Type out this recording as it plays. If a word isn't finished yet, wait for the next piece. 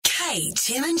Hey,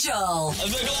 Tim and Joel. The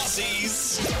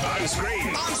Glossies.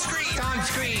 On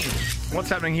screen. What's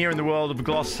happening here in the world of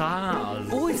glossars?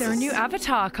 Oh, is there a new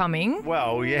Avatar coming?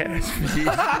 Well, yes.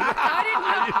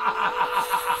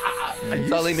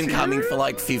 It's only been coming for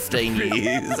like 15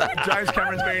 years. James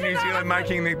Cameron's been in New Zealand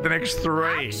making the next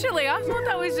 3. Actually, I thought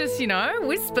that was just,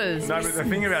 whispers. No, but the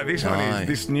thing about this one is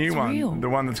this new one, real. the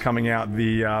one that's coming out,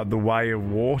 the Way of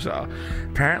Water.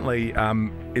 Apparently,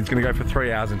 it's going to go for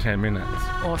 3 hours and 10 minutes.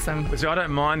 Awesome. So I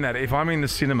don't mind that. If I'm in the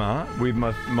cinema with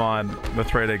the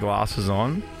 3D glasses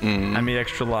on and my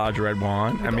extra large red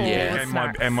wine and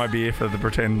my beer for the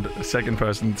pretend second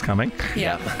person that's coming,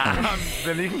 Yeah.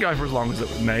 then you can go for as long as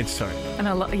it needs to.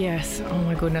 And yes. Oh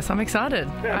my goodness, I'm excited.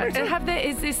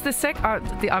 Is this the second?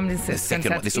 The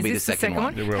second one. This will be the second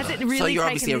one. It will. Has it really So you're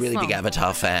taken obviously a this really long? big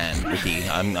Avatar fan, Ricky.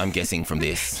 I'm guessing from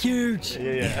this. Huge.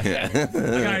 Yeah.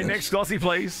 Okay, next glossy,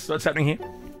 please. What's happening here?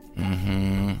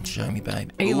 Show me,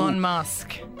 babe. Elon Ooh,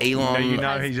 Musk. Elon. You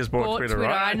know he just bought Twitter,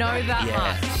 right? I know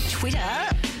that much. Twitter.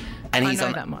 And I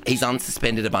know that much. he's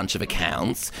unsuspended a bunch of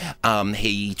accounts.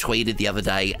 He tweeted the other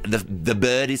day, the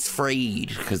bird is freed,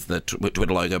 because the Twitter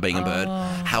logo being a bird.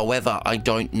 However, I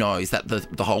don't know, is that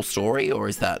the whole story, or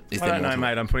is I there don't more know, to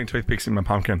mate. I'm putting toothpicks in my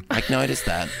pumpkin. I noticed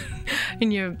that.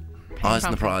 In your Eyes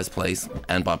on the prize, please.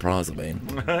 And by prize, I mean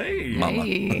Hey.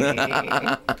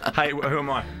 mama. Hey, who am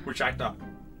I? Which actor?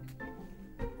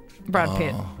 Brad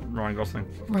Pitt. Ryan Gosling.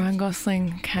 Ryan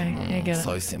Gosling. Okay, there you go.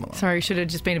 So similar. Sorry, should have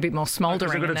just been a bit more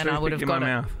smouldering, and then I would have got it.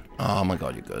 mouth. Oh my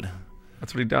God, you're good.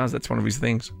 That's what he does. That's one of his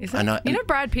things. Is I know.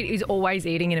 Brad Pitt is always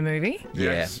eating in a movie.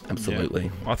 Yes. Yeah, absolutely.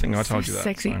 Yeah. I think I told you that.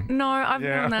 Sexy. so. No, I've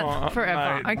Yeah. done that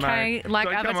forever. Mate, okay, mate. like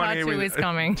Don't come on Avatar here 2 with- is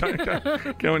coming.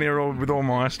 Don't go in here with all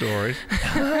my stories.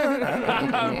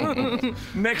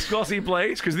 Next glossy,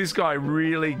 please, because this guy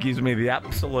really gives me the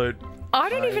absolute. I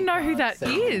don't even know who that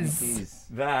is.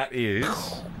 That is.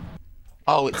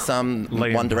 Oh, it's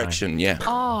Liam One Direction, yeah.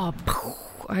 Oh,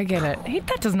 I get it.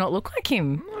 That does not look like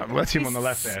him. Well, that's him on the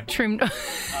left there. Trimmed.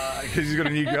 Because he's got a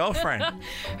new girlfriend.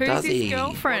 Who's Does his he?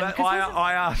 girlfriend? Well,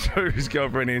 I asked who his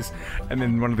girlfriend is, and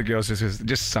then one of the girls just says,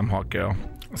 just some hot girl.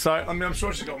 So, I mean, I'm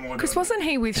sure she's got more. Because wasn't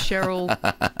he with Cheryl?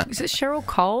 Is it Cheryl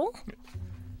Cole?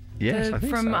 Yes, I think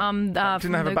from so.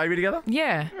 Didn't they have a baby together?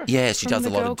 Yeah. Yeah, she From does a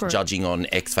the lot girl of group. judging on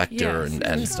X Factor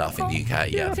and stuff in the UK,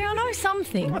 yeah. See, I know some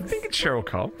things. I think it's Cheryl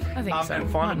Cole. I think so. And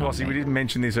Might finally, not Glossy, be. we didn't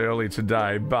mention this earlier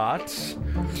today, but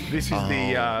this is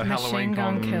the Halloween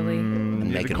Gun Kelly. the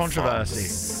Megan controversy.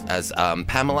 Fox as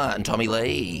Pamela and Tommy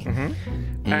Lee.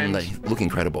 And they look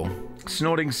incredible.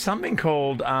 snorting something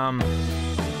called I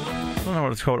don't know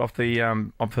what it's called off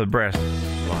the breast.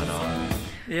 Right on.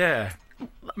 Yeah.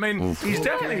 I mean, he's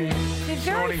definitely They're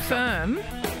very snorting something.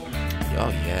 firm. Oh,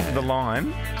 yeah. The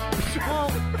line.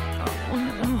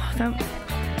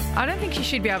 I don't think she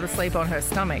should be able to sleep on her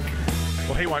stomach.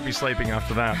 Well, he won't be sleeping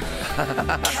after that.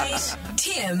 Kate,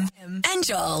 Tim, and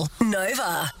Joel.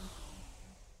 Nova.